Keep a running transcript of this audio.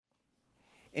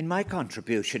In my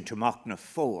contribution to Machna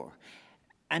 4,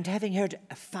 and having heard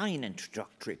a fine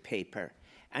introductory paper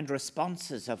and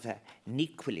responses of an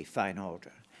equally fine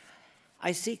order,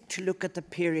 I seek to look at the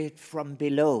period from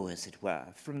below, as it were,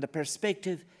 from the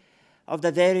perspective of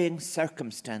the varying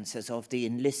circumstances of the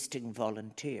enlisting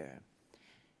volunteer,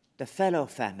 the fellow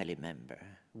family member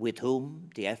with whom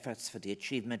the efforts for the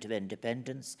achievement of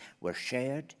independence were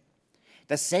shared,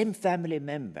 the same family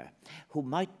member who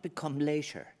might become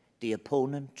later the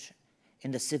opponent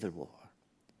in the Civil War,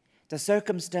 the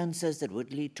circumstances that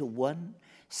would lead to one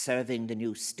serving the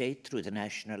new state through the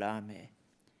National Army,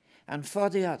 and for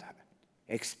the other,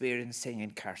 experiencing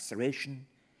incarceration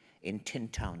in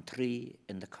Tintown 3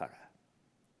 in the Curragh.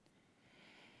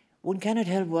 One cannot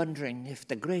help wondering if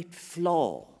the great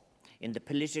flaw in the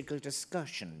political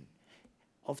discussion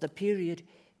of the period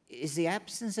is the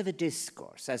absence of a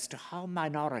discourse as to how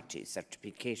minorities are to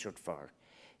be catered for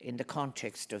in the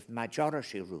context of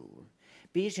majority rule,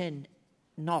 be it in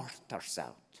North or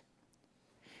South.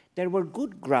 There were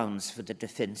good grounds for the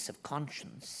defence of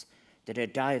conscience that a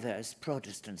diverse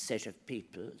Protestant set of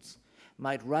peoples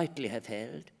might rightly have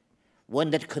held,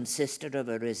 one that consisted of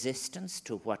a resistance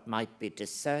to what might be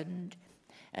discerned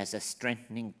as a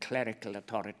strengthening clerical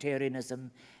authoritarianism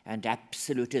and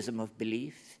absolutism of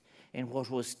belief in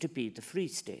what was to be the Free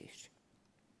State.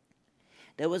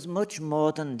 There was much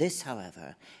more than this,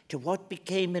 however, to what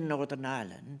became in Northern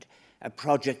Ireland a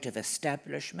project of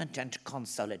establishment and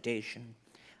consolidation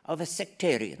of a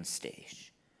sectarian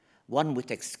state, one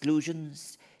with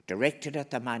exclusions directed at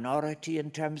the minority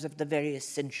in terms of the very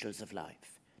essentials of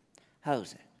life: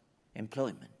 housing,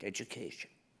 employment, education,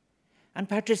 and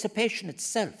participation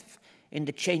itself in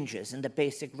the changes in the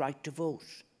basic right to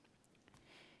vote.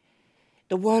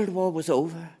 The World War was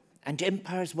over and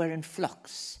empires were in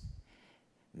flux.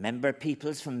 Member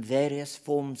peoples from various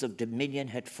forms of dominion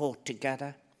had fought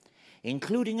together,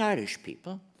 including Irish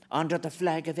people, under the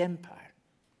flag of empire.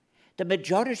 The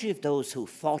majority of those who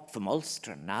fought from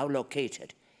Ulster now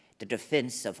located the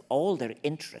defence of all their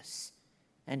interests,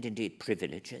 and indeed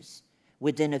privileges,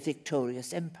 within a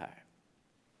victorious empire.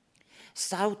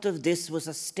 South of this was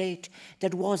a state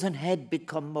that was and had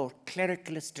become more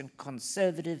clericalist and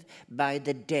conservative by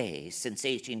the day since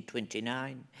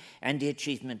 1829 and the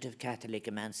achievement of Catholic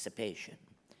emancipation,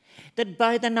 that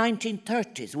by the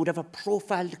 1930s would have a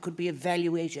profile that could be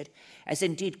evaluated as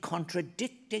indeed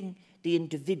contradicting the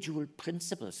individual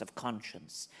principles of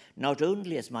conscience, not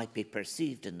only as might be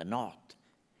perceived in the North,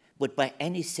 but by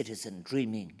any citizen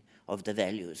dreaming of the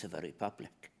values of a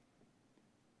republic.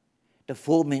 The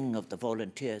forming of the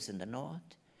volunteers in the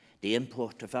North, the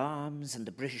import of arms, and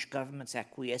the British government's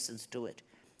acquiescence to it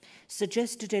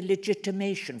suggested a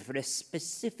legitimation for a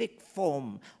specific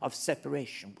form of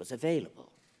separation was available.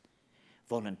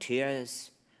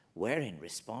 Volunteers were, in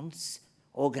response,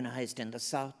 organized in the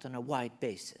South on a wide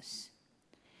basis.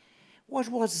 What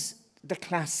was the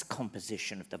class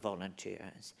composition of the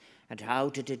volunteers, and how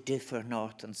did it differ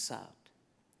North and South?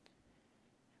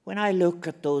 When I look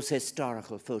at those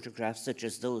historical photographs, such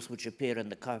as those which appear on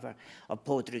the cover of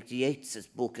Padraig Yates's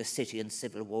book, A City in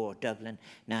Civil War, Dublin,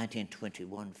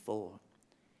 1921-4,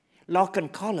 Lachlan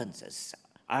Collins's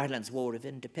Ireland's War of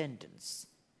Independence,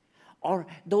 or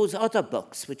those other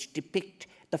books which depict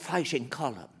the fighting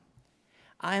column,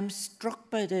 I am struck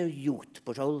by their youth,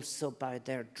 but also by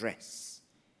their dress.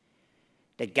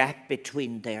 The gap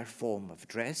between their form of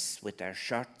dress, with their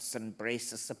shirts and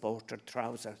braces-supported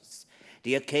trousers,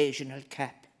 the occasional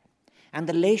cap, and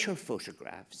the later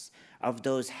photographs of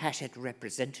those hatted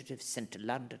representatives sent to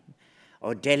London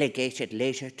or delegated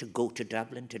later to go to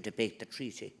Dublin to debate the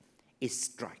treaty, is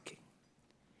striking.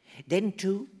 Then,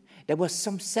 too, there was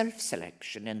some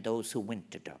self-selection in those who went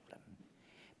to Dublin.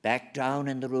 Back down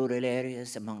in the rural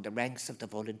areas among the ranks of the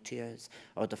volunteers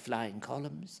or the flying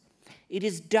columns, it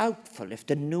is doubtful if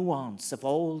the nuance of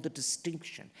all the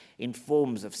distinction in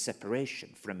forms of separation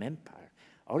from empire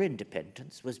or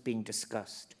independence was being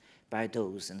discussed by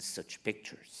those in such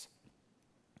pictures.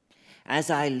 As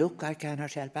I look, I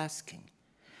cannot help asking,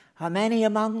 how many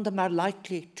among them are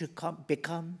likely to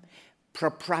become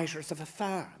proprietors of a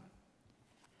farm?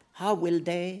 How will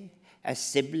they, as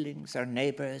siblings or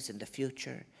neighbours in the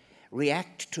future,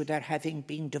 react to their having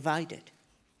been divided,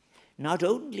 not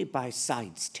only by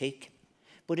sides taken,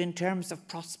 but in terms of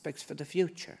prospects for the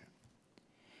future?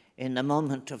 In the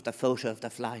moment of the photo of the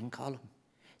flying column,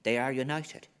 they are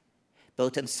united,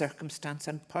 both in circumstance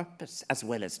and purpose, as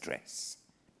well as dress.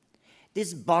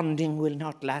 This bonding will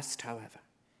not last, however,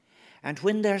 and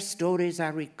when their stories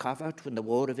are recovered, when the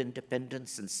War of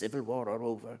Independence and Civil War are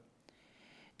over,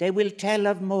 they will tell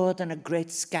of more than a great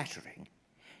scattering.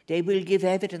 They will give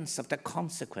evidence of the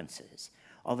consequences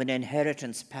of an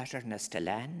inheritance pattern as to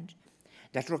land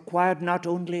that required not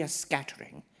only a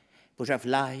scattering, but of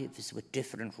lives with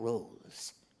different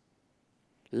roles.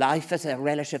 Life as a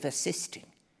relative assisting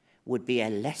would be a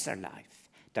lesser life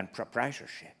than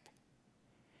proprietorship.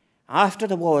 After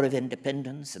the War of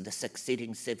Independence and the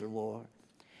succeeding Civil War,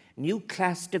 new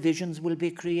class divisions will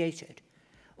be created,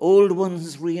 old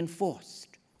ones reinforced.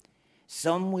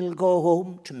 Some will go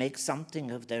home to make something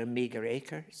of their meagre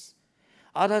acres.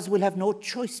 Others will have no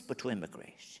choice but to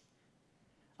immigrate.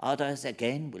 Others,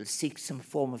 again, will seek some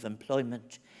form of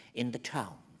employment in the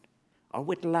town or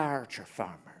with larger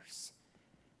farmers.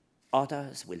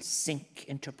 Others will sink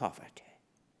into poverty.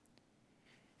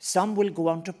 Some will go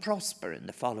on to prosper in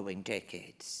the following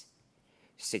decades,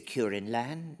 secure in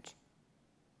land,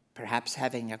 perhaps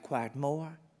having acquired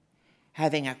more,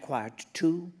 having acquired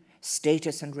too,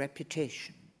 status and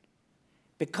reputation,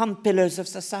 become pillars of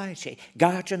society,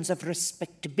 guardians of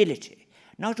respectability,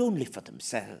 not only for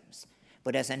themselves,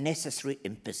 but as a necessary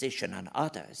imposition on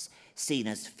others, seen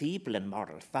as feeble in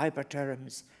moral fibre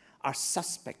terms, or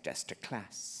suspect as to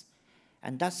class,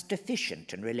 and thus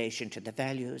deficient in relation to the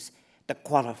values the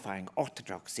qualifying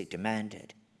orthodoxy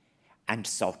demanded and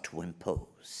sought to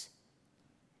impose.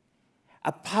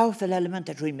 A powerful element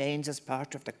that remains as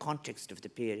part of the context of the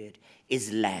period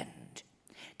is land.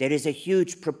 There is a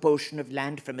huge proportion of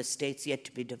land from estates yet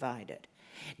to be divided.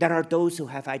 There are those who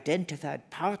have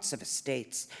identified parts of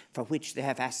estates for which they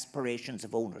have aspirations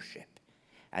of ownership,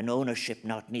 an ownership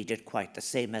not needed quite the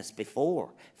same as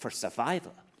before for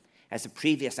survival, as a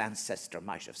previous ancestor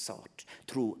might have sought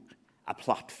through a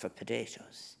plot for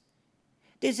potatoes.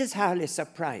 This is hardly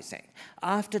surprising.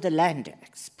 After the Land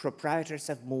Acts, proprietors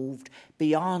have moved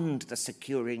beyond the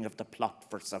securing of the plot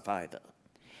for survival.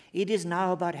 It is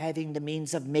now about having the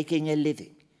means of making a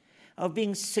living, of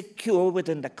being secure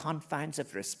within the confines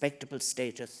of respectable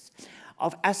status,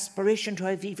 of aspiration to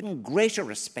have even greater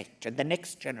respect in the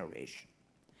next generation,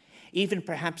 even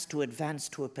perhaps to advance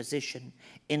to a position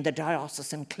in the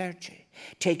diocesan clergy,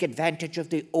 take advantage of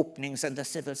the openings in the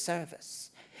civil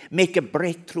service, make a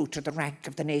breakthrough to the rank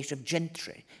of the native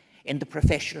gentry in the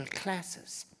professional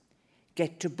classes,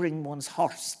 get to bring one's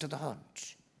horse to the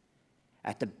hunt.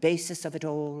 At the basis of it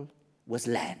all was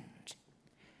land.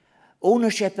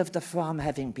 Ownership of the farm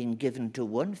having been given to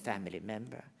one family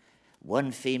member,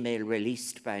 one female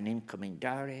released by an incoming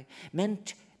dowry,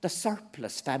 meant the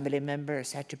surplus family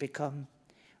members had to become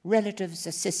relatives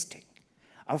assisting,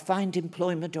 or find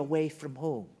employment away from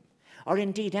home, or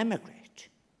indeed emigrate.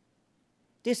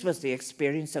 This was the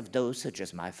experience of those such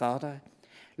as my father,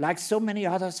 like so many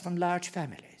others from large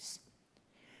families.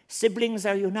 Siblings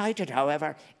are united,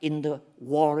 however, in the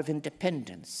War of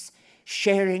Independence,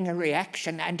 sharing a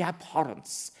reaction and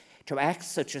abhorrence to acts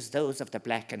such as those of the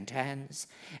Black and Tans,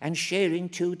 and sharing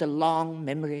too the long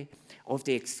memory of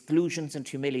the exclusions and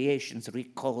humiliations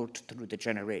recalled through the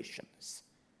generations.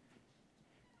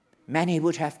 Many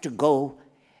would have to go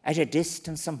at a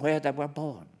distance from where they were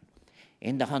born.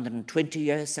 In the 120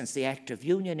 years since the Act of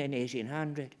Union in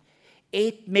 1800,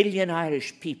 8 million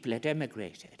Irish people had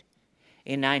emigrated.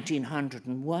 In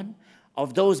 1901,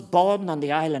 of those born on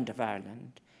the island of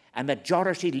Ireland, a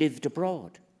majority lived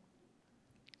abroad.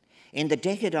 In the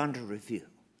decade under review,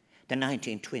 the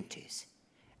 1920s,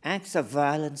 acts of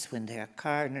violence when they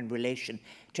occur in relation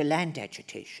to land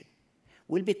agitation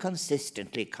will be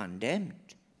consistently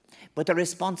condemned, but the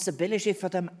responsibility for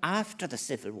them after the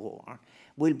Civil War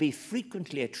will be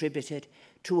frequently attributed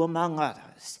to, among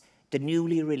others, the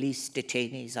newly released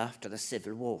detainees after the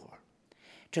Civil War,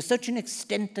 to such an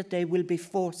extent that they will be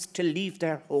forced to leave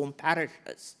their home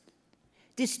parishes.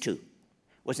 This, too,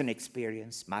 was an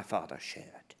experience my father shared.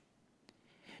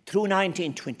 Through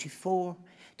 1924,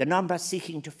 the number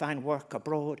seeking to find work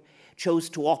abroad chose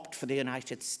to opt for the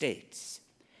United States,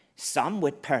 some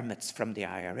with permits from the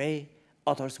IRA,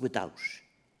 others without.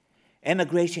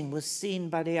 Emigrating was seen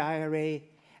by the IRA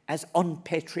as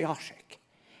unpatriotic,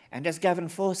 and as Gavin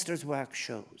Foster's work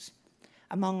shows,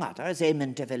 among others,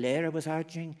 Eamon de Valera was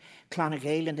urging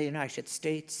Clonagale in the United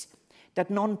States that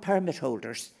non-permit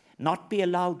holders not be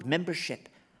allowed membership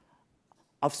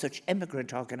of such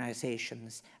immigrant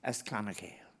organizations as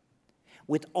Clonagale,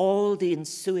 with all the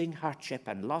ensuing hardship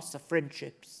and loss of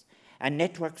friendships and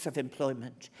networks of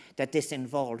employment that this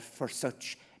involved for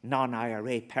such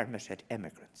non-IRA permitted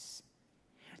immigrants.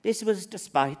 This was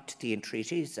despite the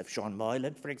entreaties of Sean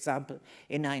Moylan, for example,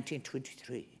 in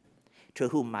 1923, to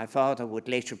whom my father would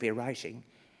later be writing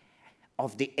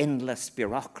of the endless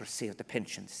bureaucracy of the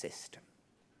pension system.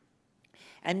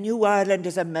 And New Ireland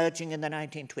is emerging in the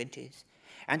 1920s,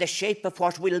 and the shape of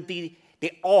what will be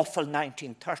The awful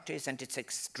 1930s and its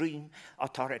extreme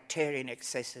authoritarian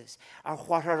excesses are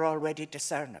what are already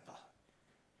discernible.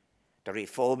 The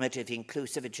reformative,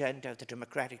 inclusive agenda of the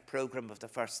democratic programme of the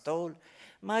First Dáil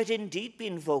might indeed be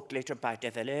invoked later by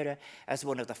De Valera as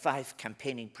one of the 5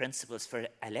 campaigning principles for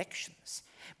elections,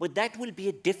 but that will be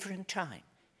a different time,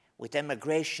 with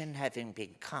immigration having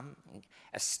become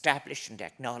established and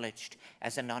acknowledged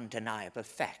as an undeniable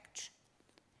fact.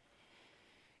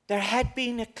 There had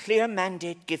been a clear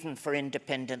mandate given for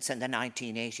independence in the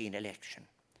 1918 election,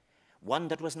 one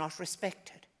that was not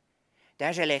respected.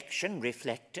 That election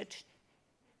reflected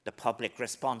the public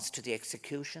response to the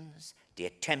executions, the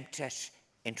attempt at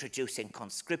introducing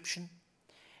conscription,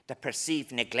 the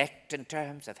perceived neglect in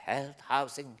terms of health,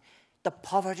 housing, the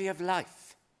poverty of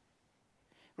life.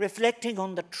 Reflecting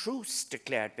on the truce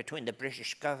declared between the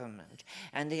British government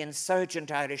and the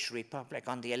insurgent Irish Republic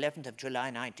on the 11th of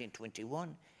July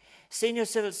 1921, senior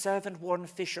civil servant Warren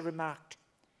Fisher remarked,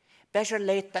 "Better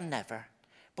late than never,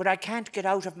 but I can't get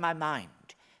out of my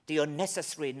mind the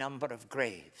unnecessary number of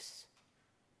graves."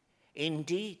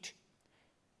 Indeed,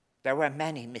 there were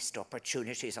many missed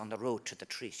opportunities on the road to the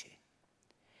treaty.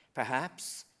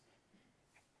 Perhaps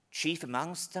chief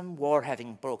amongst them, war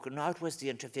having broken out, was the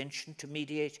intervention to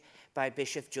mediate by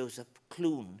Bishop Joseph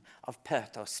Clune of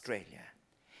Perth, Australia,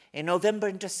 in November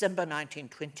and December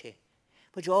 1920,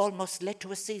 which almost led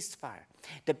to a ceasefire.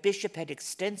 The bishop had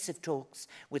extensive talks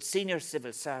with senior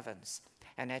civil servants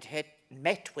and had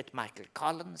met with Michael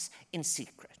Collins in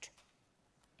secret.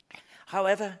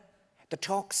 However, the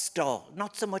talks stalled,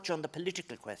 not so much on the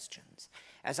political questions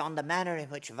as on the manner in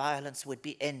which violence would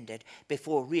be ended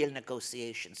before real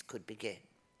negotiations could begin.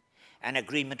 An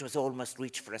agreement was almost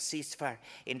reached for a ceasefire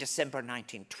in December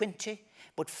 1920,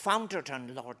 but founded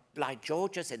on Lord Lloyd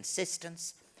George's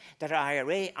insistence that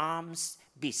IRA arms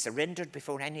be surrendered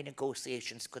before any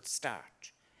negotiations could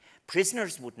start.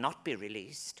 Prisoners would not be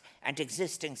released, and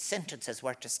existing sentences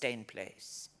were to stay in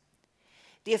place.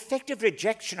 The effective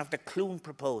rejection of the Clune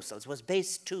proposals was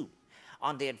based, too,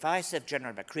 on the advice of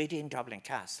General Macready in Dublin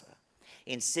Castle,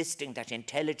 insisting that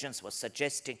intelligence was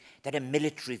suggesting that a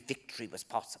military victory was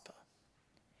possible.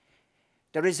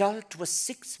 The result was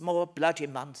 6 more bloody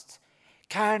months,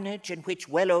 carnage in which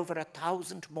well over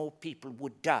 1,000 more people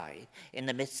would die in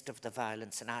the midst of the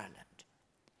violence in Ireland.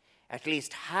 At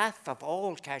least half of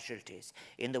all casualties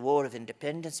in the War of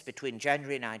Independence between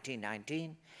January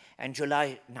 1919 and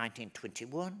July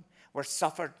 1921 were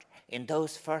suffered in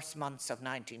those first months of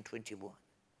 1921.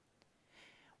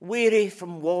 Weary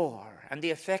from war and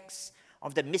the effects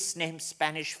of the misnamed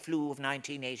Spanish flu of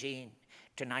 1918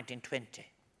 to 1920,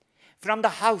 from the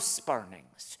house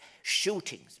burnings,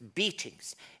 shootings,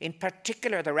 beatings, in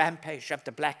particular the rampage of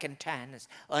the Black and Tans,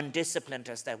 undisciplined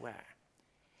as they were,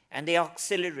 and the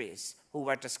auxiliaries who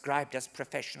were described as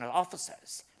professional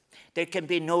officers, there can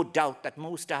be no doubt that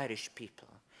most Irish people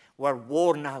were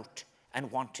worn out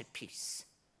and wanted peace.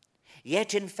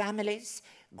 Yet in families,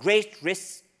 great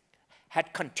risks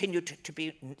had continued to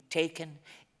be taken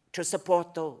to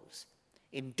support those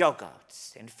in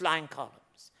dugouts, in flying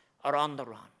columns, or on the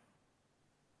run.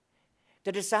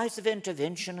 The decisive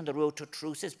intervention on the road to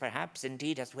truce is perhaps,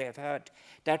 indeed, as we have heard,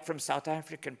 that from South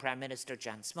African Prime Minister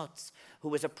Jan Smuts, who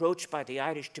was approached by the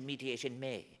Irish to mediate in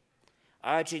May,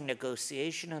 urging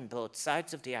negotiation on both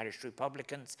sides of the Irish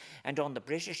Republicans and on the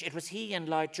British. It was he and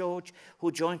Lloyd George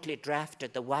who jointly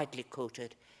drafted the widely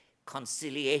quoted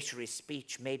conciliatory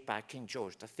speech made by King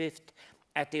George V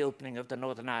at the opening of the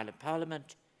Northern Ireland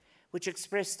Parliament, which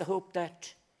expressed the hope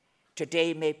that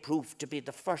today may prove to be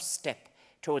the first step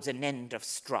towards an end of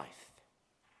strife.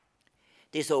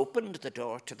 This opened the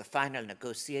door to the final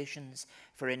negotiations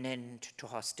for an end to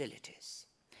hostilities.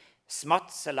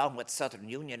 Smuts, along with Southern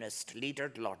Unionist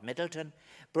leader Lord Middleton,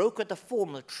 brokered the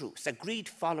formal truce agreed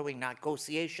following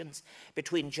negotiations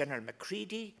between General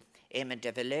Macready, Eamon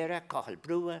de Valera, Cathal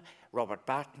Brugha, Robert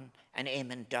Barton, and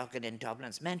Eamon Duggan in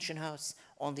Dublin's Mansion House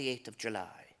on the 8th of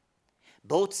July.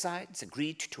 Both sides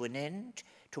agreed to an end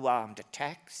to armed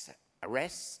attacks,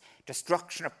 arrests,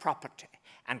 destruction of property,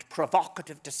 and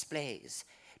provocative displays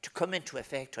to come into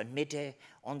effect on midday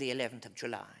on the 11th of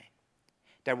July.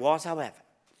 There was, however,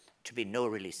 to be no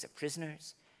release of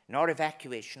prisoners, nor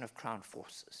evacuation of Crown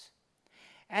forces.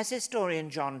 As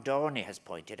historian John Dorney has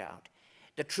pointed out,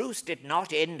 the truce did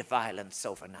not end violence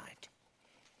overnight.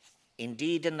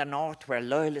 Indeed, in the north, where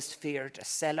loyalists feared a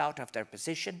sellout of their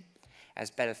position,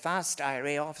 as Belfast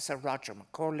IRA officer Roger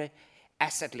McCauley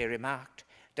acidly remarked,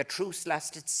 the truce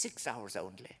lasted 6 hours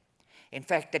only. In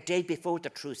fact, the day before the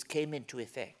truce came into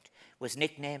effect was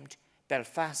nicknamed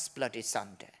Belfast's Bloody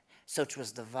Sunday. Such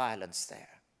was the violence there.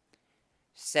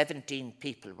 17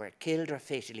 people were killed or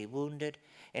fatally wounded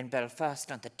in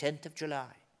Belfast on the 10th of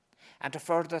July, and a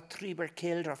further 3 were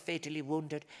killed or fatally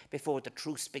wounded before the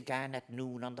truce began at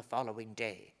noon on the following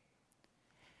day.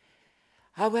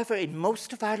 However, in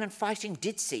most of Ireland, fighting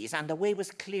did cease and the way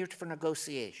was cleared for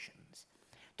negotiations.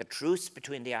 The truce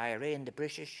between the IRA and the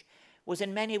British was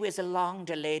in many ways a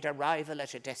long-delayed arrival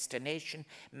at a destination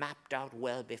mapped out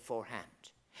well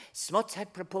beforehand. Smuts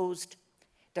had proposed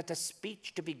that the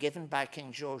speech to be given by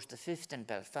King George V in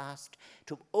Belfast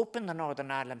to open the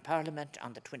Northern Ireland Parliament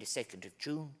on the 22nd of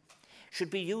June should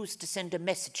be used to send a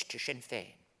message to Sinn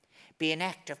Féin, be an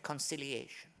act of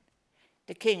conciliation.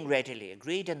 The King readily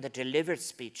agreed, and the delivered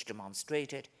speech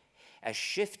demonstrated a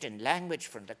shift in language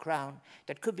from the Crown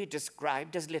that could be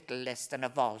described as little less than a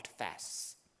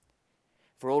volte-face.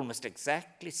 For almost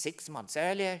exactly 6 months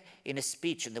earlier, in a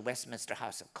speech in the Westminster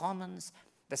House of Commons,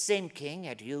 the same King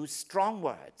had used strong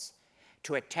words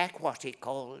to attack what he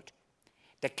called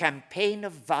the campaign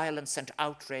of violence and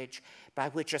outrage by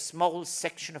which a small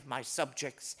section of my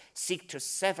subjects seek to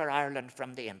sever Ireland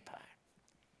from the Empire.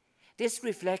 This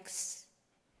reflects,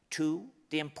 too,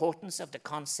 the importance of the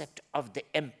concept of the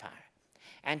Empire,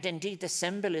 and indeed the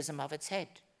symbolism of its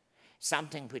head,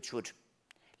 something which would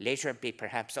later be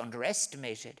perhaps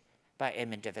underestimated by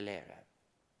Eamon de Valera.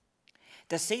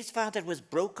 The ceasefire that was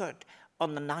brokered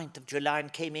on the 9th of July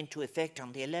and came into effect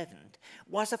on the 11th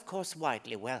was, of course,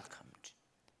 widely welcomed.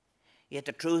 Yet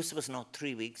the truce was not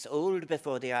 3 weeks old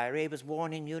before the IRA was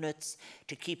warning units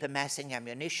to keep amassing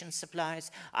ammunition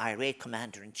supplies. IRA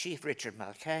Commander-in-Chief Richard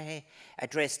Mulcahy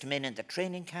addressed men in the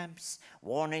training camps,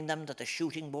 warning them that the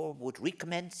shooting war would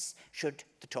recommence should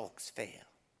the talks fail.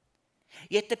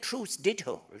 Yet the truce did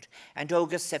hold, and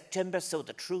August-September saw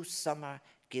the truce summer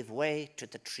give way to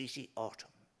the treaty autumn.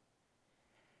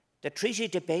 The treaty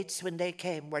debates, when they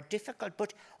came, were difficult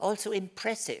but also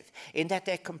impressive in that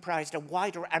they comprised a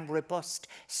wider and robust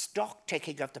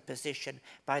stock-taking of the position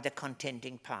by the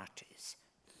contending parties,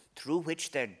 through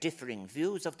which their differing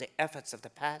views of the efforts of the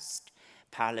past,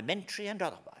 parliamentary and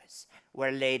otherwise, were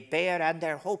laid bare and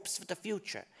their hopes for the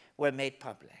future were made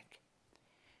public.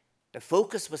 The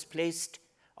focus was placed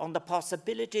on the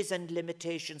possibilities and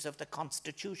limitations of the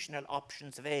constitutional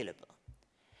options available.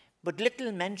 But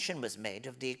little mention was made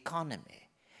of the economy,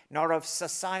 nor of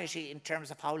society in terms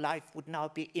of how life would now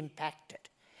be impacted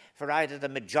for either the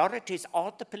majorities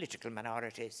or the political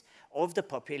minorities of the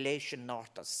population,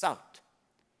 north or south.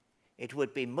 It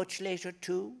would be much later,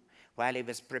 too, while he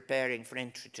was preparing for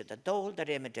entry to the Dáil, that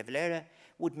Eamon de Valera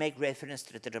would make reference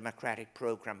to the democratic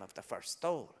programme of the First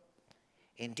Dáil.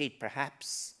 Indeed,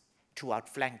 perhaps to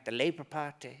outflank the Labour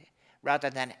Party, rather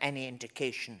than any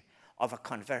indication of a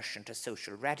conversion to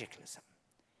social radicalism.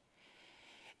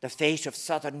 The fate of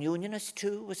Southern Unionists,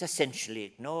 too, was essentially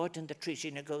ignored in the treaty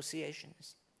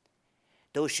negotiations.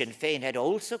 Though Sinn Féin had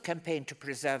also campaigned to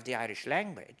preserve the Irish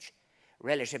language,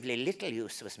 relatively little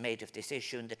use was made of this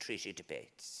issue in the treaty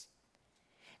debates.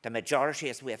 The majority,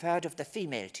 as we have heard, of the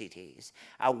female TDs,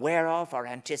 aware of or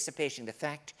anticipating the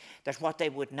fact that what they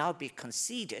would now be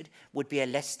conceded would be a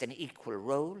less than equal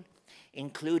role,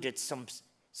 included some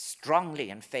strongly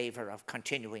in favour of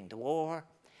continuing the war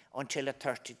until a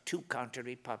 32-county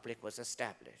republic was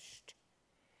established.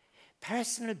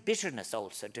 Personal bitterness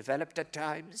also developed at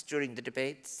times during the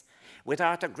debates, with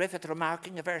Arthur Griffith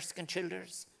remarking of Erskine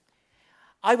Childers,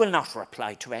 "I will not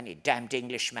reply to any damned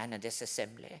Englishman in this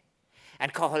assembly,"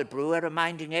 and Cathal Brugha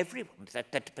reminding everyone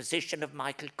that the position of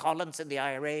Michael Collins in the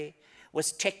IRA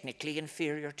was technically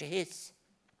inferior to his.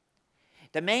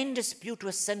 The main dispute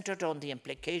was centred on the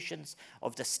implications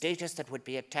of the status that would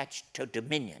be attached to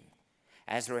Dominion,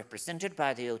 as represented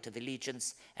by the oath of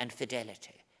allegiance and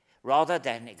fidelity, rather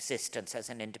than existence as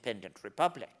an independent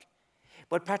republic.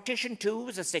 But partition, too,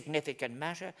 was a significant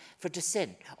matter for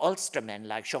dissent. Ulstermen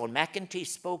like Sean McEntee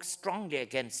spoke strongly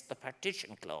against the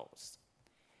partition clause.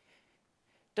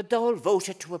 The Dáil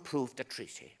voted to approve the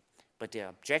treaty, but the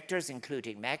objectors,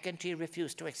 including McEntee,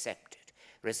 refused to accept it,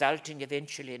 resulting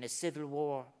eventually in a civil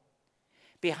war,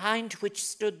 behind which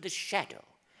stood the shadow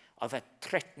of a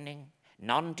threatening,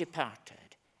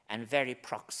 non-departed, and very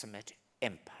proximate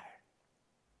empire.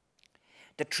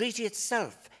 The treaty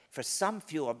itself, for some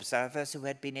few observers who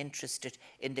had been interested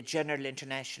in the general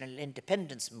international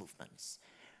independence movements,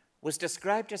 was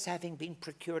described as having been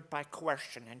procured by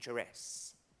coercion and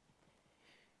duress.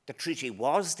 The treaty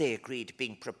was, they agreed,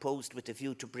 being proposed with a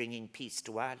view to bringing peace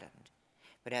to Ireland.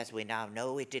 But as we now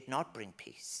know, it did not bring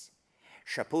peace.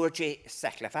 Shapurji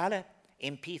Saklavala,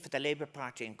 MP for the Labour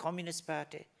Party and Communist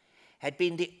Party, had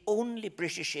been the only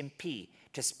British MP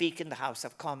to speak in the House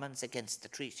of Commons against the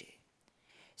treaty.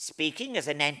 Speaking as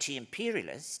an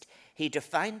anti-imperialist, he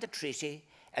defined the treaty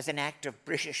as an act of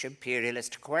British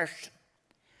imperialist coercion.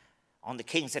 On the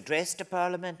King's address to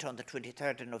Parliament on the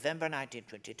 23rd of November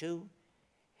 1922,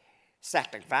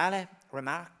 Sacklach Vale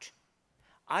remarked,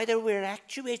 "Either we're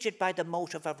actuated by the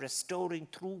motive of restoring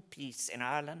true peace in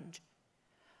Ireland,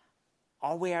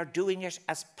 or we are doing it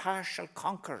as partial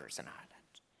conquerors in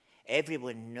Ireland.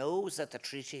 Everyone knows that the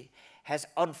treaty has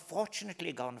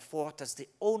unfortunately gone forth as the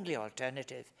only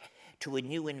alternative to a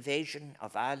new invasion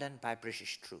of Ireland by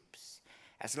British troops.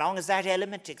 As long as that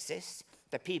element exists,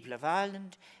 the people of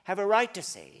Ireland have a right to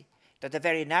say that the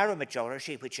very narrow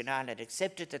majority which in Ireland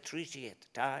accepted the treaty at the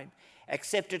time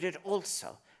accepted it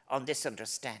also on this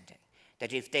understanding,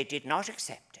 that if they did not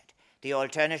accept it, the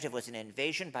alternative was an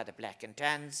invasion by the Black and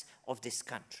Tans of this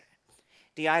country.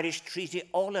 The Irish treaty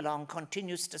all along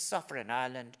continues to suffer in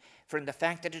Ireland from the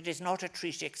fact that it is not a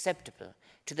treaty acceptable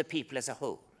to the people as a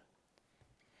whole."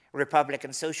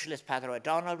 Republican socialist Peadar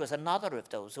O'Donnell was another of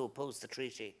those who opposed the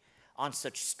treaty on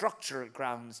such structural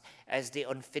grounds as the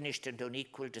unfinished and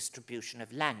unequal distribution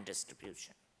of land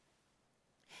distribution.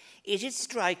 It is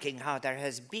striking how there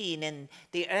has been in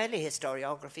the early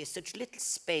historiography such little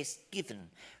space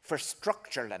given for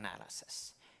structural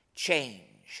analysis,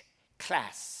 change,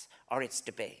 class, or its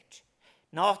debate.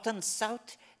 North and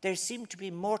South, there seemed to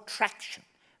be more traction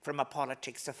from a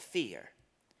politics of fear.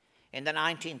 In the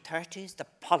 1930s, the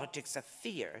politics of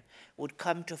fear would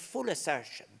come to full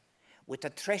assertion with the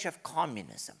threat of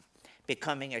communism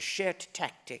becoming a shared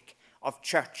tactic of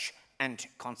church and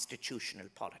constitutional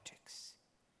politics.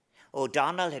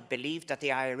 O'Donnell had believed that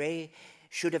the IRA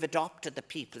should have adopted the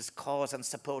people's cause and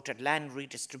supported land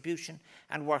redistribution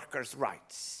and workers'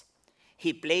 rights.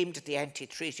 He blamed the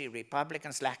anti-treaty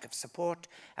Republicans' lack of support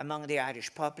among the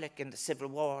Irish public in the Civil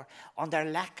War on their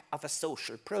lack of a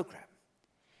social programme.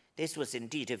 This was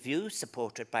indeed a view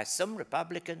supported by some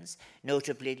Republicans,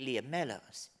 notably Liam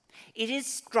Mellows. It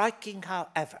is striking,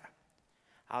 however,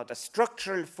 how the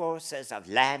structural forces of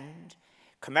land,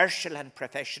 commercial and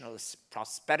professional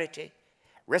prosperity,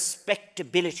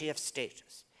 respectability of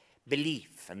status,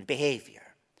 belief and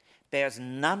behaviour bears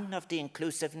none of the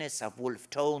inclusiveness of Wolfe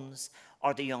Tone's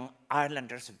or the Young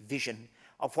Irelanders' vision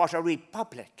of what a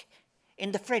republic,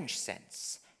 in the French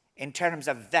sense, in terms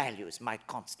of values might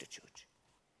constitute.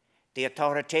 The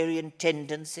authoritarian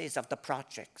tendencies of the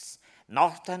projects,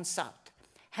 North and South,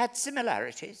 had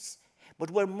similarities,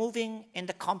 but were moving in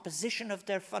the composition of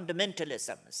their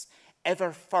fundamentalisms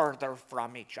ever further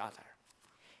from each other,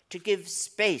 to give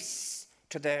space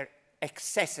to their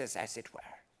excesses, as it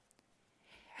were.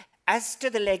 As to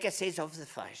the legacies of the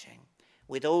fighting,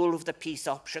 with all of the peace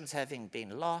options having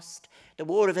been lost, the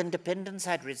War of Independence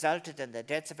had resulted in the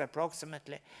deaths of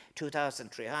approximately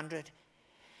 2,300,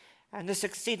 and the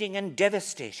succeeding and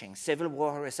devastating Civil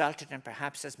War resulted in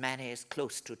perhaps as many as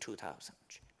close to 2,000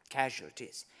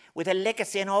 casualties, with a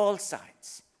legacy on all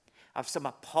sides of some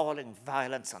appalling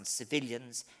violence on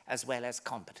civilians as well as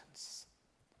combatants.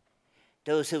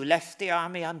 Those who left the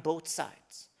army on both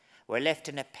sides were left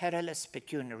in a perilous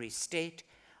pecuniary state,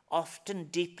 often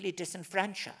deeply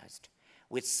disenfranchised,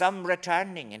 with some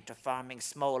returning into farming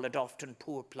small and often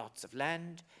poor plots of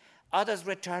land, others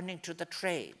returning to the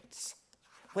trades,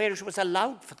 where it was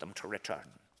allowed for them to return.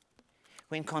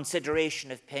 When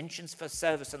consideration of pensions for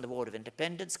service in the War of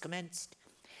Independence commenced,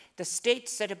 the state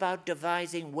set about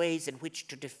devising ways in which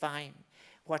to define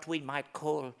what we might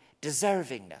call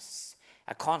deservingness,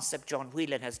 a concept John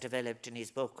Whelan has developed in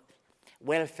his book,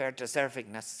 Welfare,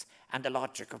 Deservingness, and the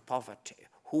Logic of Poverty.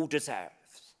 Who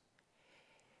deserves?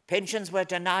 Pensions were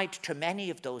denied to many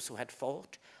of those who had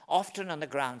fought, often on the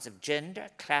grounds of gender,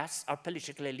 class, or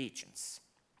political allegiance.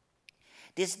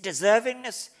 This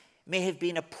deservingness may have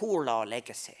been a poor law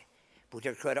legacy, but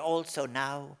it could also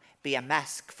now be a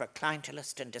mask for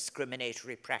clientelist and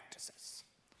discriminatory practices.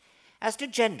 As to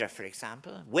gender, for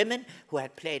example, women who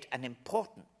had played an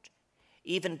important,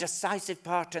 even decisive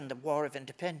part in the War of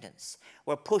Independence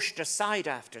were pushed aside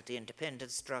after the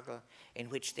independence struggle in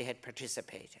which they had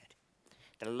participated.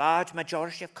 The large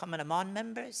majority of Cumann na mBan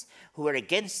members who were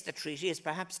against the treaty is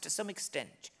perhaps to some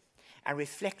extent a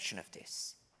reflection of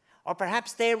this. Or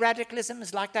perhaps their radicalism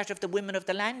is like that of the women of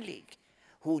the Land League,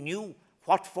 who knew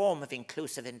what form of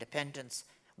inclusive independence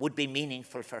would be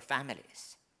meaningful for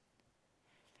families.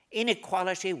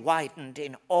 Inequality widened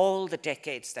in all the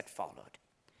decades that followed.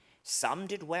 Some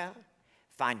did well,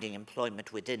 finding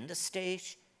employment within the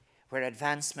state, where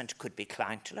advancement could be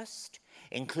clientelist,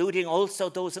 including also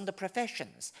those in the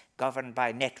professions governed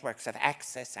by networks of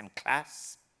access and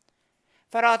class.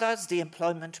 For others, the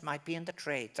employment might be in the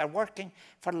trades or working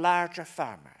for larger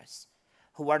farmers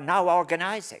who are now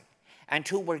organizing and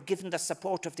who were given the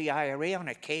support of the IRA on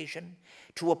occasion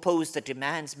to oppose the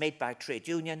demands made by trade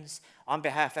unions on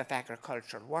behalf of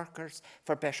agricultural workers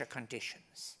for better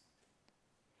conditions.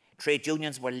 Trade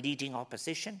unions were leading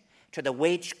opposition to the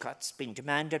wage cuts being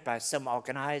demanded by some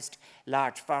organised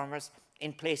large farmers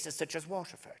in places such as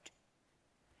Waterford.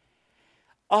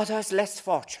 Others, less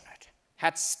fortunate,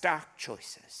 had stark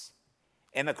choices: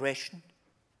 immigration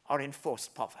or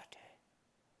enforced poverty.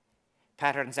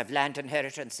 Patterns of land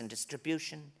inheritance and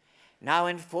distribution, now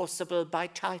enforceable by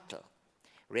title,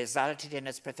 resulted in,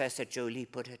 as Professor Joly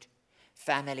put it,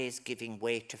 families giving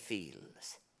way to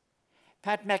fields.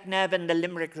 Pat McNabb in the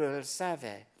Limerick Rural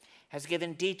Survey has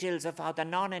given details of how the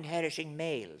non-inheriting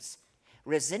males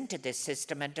resented this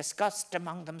system and discussed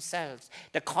among themselves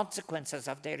the consequences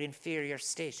of their inferior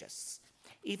status,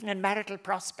 even in marital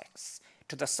prospects,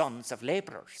 to the sons of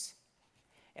labourers.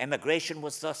 Immigration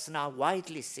was thus now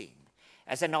widely seen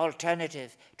as an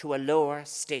alternative to a lower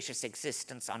status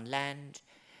existence on land,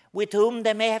 with whom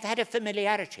they may have had a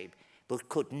familiarity, but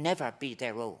could never be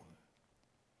their own.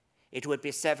 It would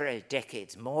be several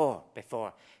decades more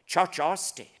before church or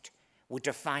state would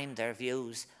define their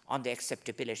views on the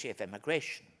acceptability of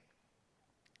immigration.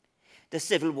 The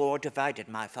Civil War divided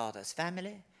my father's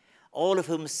family, all of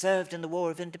whom served in the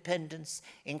War of Independence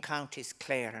in counties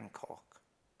Clare and Cork.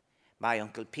 My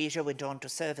uncle Peter went on to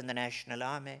serve in the National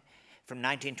Army from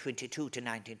 1922 to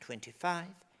 1925,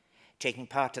 taking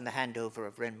part in the handover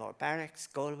of Renmore Barracks,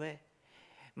 Galway.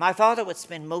 My father would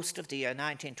spend most of the year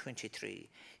 1923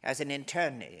 as an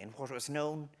internee in what was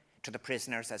known to the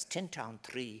prisoners as Tintown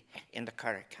 3 in the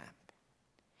Curragh camp.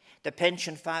 The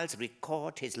pension files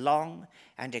record his long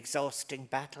and exhausting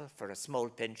battle for a small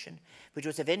pension, which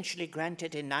was eventually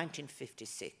granted in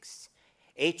 1956,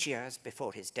 8 years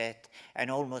before his death and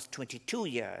almost 22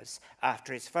 years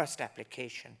after his first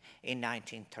application in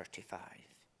 1935.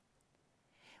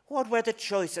 What were the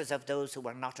choices of those who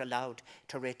were not allowed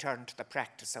to return to the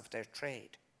practice of their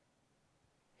trade?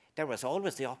 There was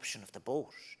always the option of the boat,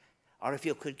 or if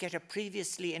you could get a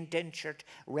previously indentured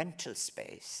rental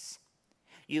space,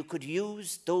 you could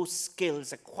use those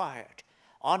skills acquired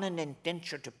on an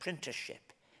indentured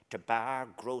apprenticeship to bar,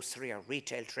 grocery, or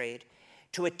retail trade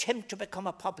to attempt to become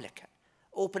a publican,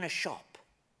 open a shop,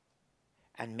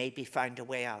 and maybe find a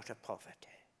way out of poverty.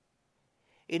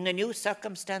 In the new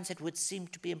circumstance, it would seem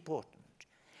to be important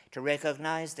to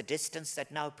recognize the distance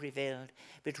that now prevailed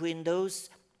between those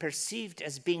perceived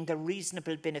as being the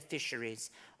reasonable beneficiaries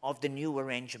of the new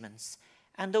arrangements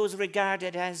and those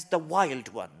regarded as the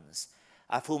wild ones,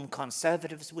 of whom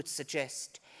conservatives would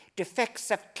suggest defects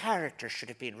of character should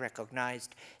have been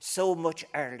recognized so much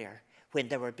earlier when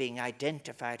they were being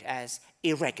identified as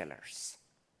irregulars.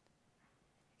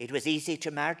 It was easy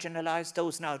to marginalize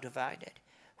those now divided,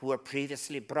 who were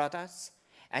previously brothers,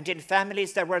 and in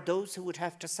families there were those who would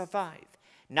have to survive,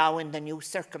 now in the new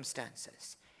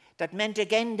circumstances. That meant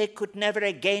again they could never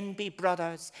again be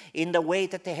brothers in the way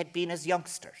that they had been as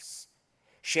youngsters,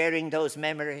 sharing those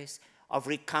memories of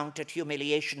recounted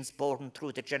humiliations borne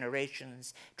through the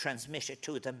generations transmitted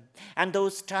to them, and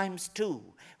those times too,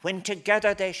 when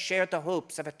together they shared the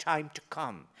hopes of a time to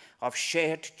come, of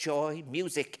shared joy,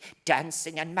 music,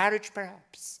 dancing, and marriage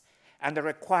perhaps, and the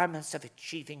requirements of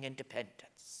achieving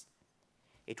independence.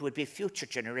 It would be future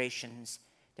generations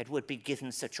that would be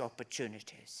given such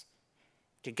opportunities,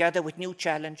 together with new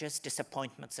challenges,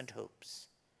 disappointments, and hopes.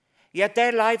 Yet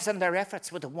their lives and their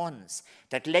efforts were the ones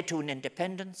that led to an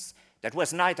independence that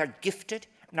was neither gifted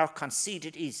nor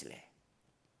conceded easily.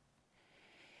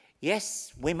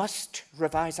 Yes, we must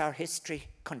revise our history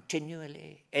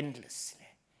continually, endlessly,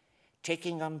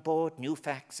 taking on board new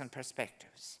facts and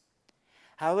perspectives.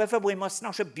 However, we must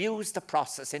not abuse the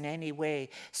process in any way,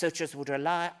 such as would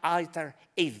allow either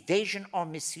evasion or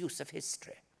misuse of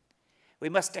history. We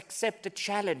must accept the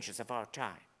challenges of our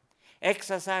time,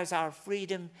 exercise our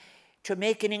freedom to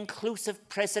make an inclusive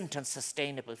present and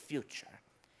sustainable future.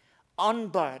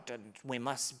 Unburdened we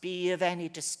must be of any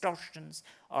distortions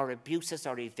or abuses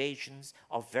or evasions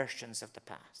of versions of the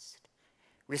past,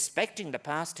 respecting the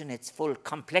past in its full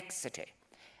complexity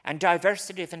and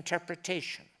diversity of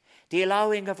interpretation, the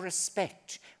allowing of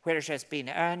respect where it has been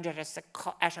earned at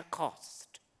a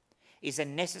cost, is a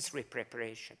necessary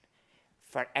preparation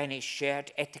for any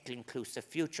shared ethical inclusive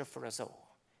future for us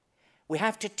all. We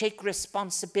have to take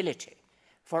responsibility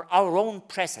for our own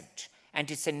present and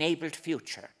its enabled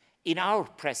future in our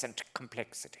present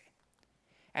complexity,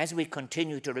 as we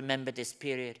continue to remember this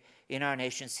period in our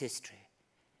nation's history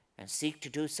and seek to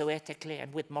do so ethically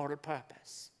and with moral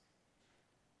purpose.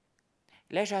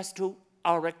 Let us do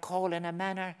our recall in a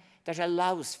manner that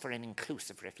allows for an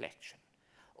inclusive reflection,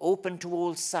 open to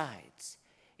all sides,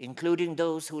 including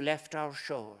those who left our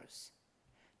shores,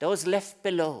 those left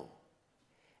below,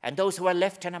 and those who are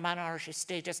left in a minority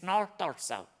status, north or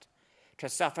south, to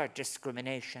suffer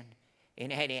discrimination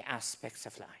in any aspects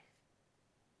of life.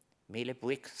 Míle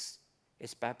buíochas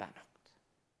is Barbana.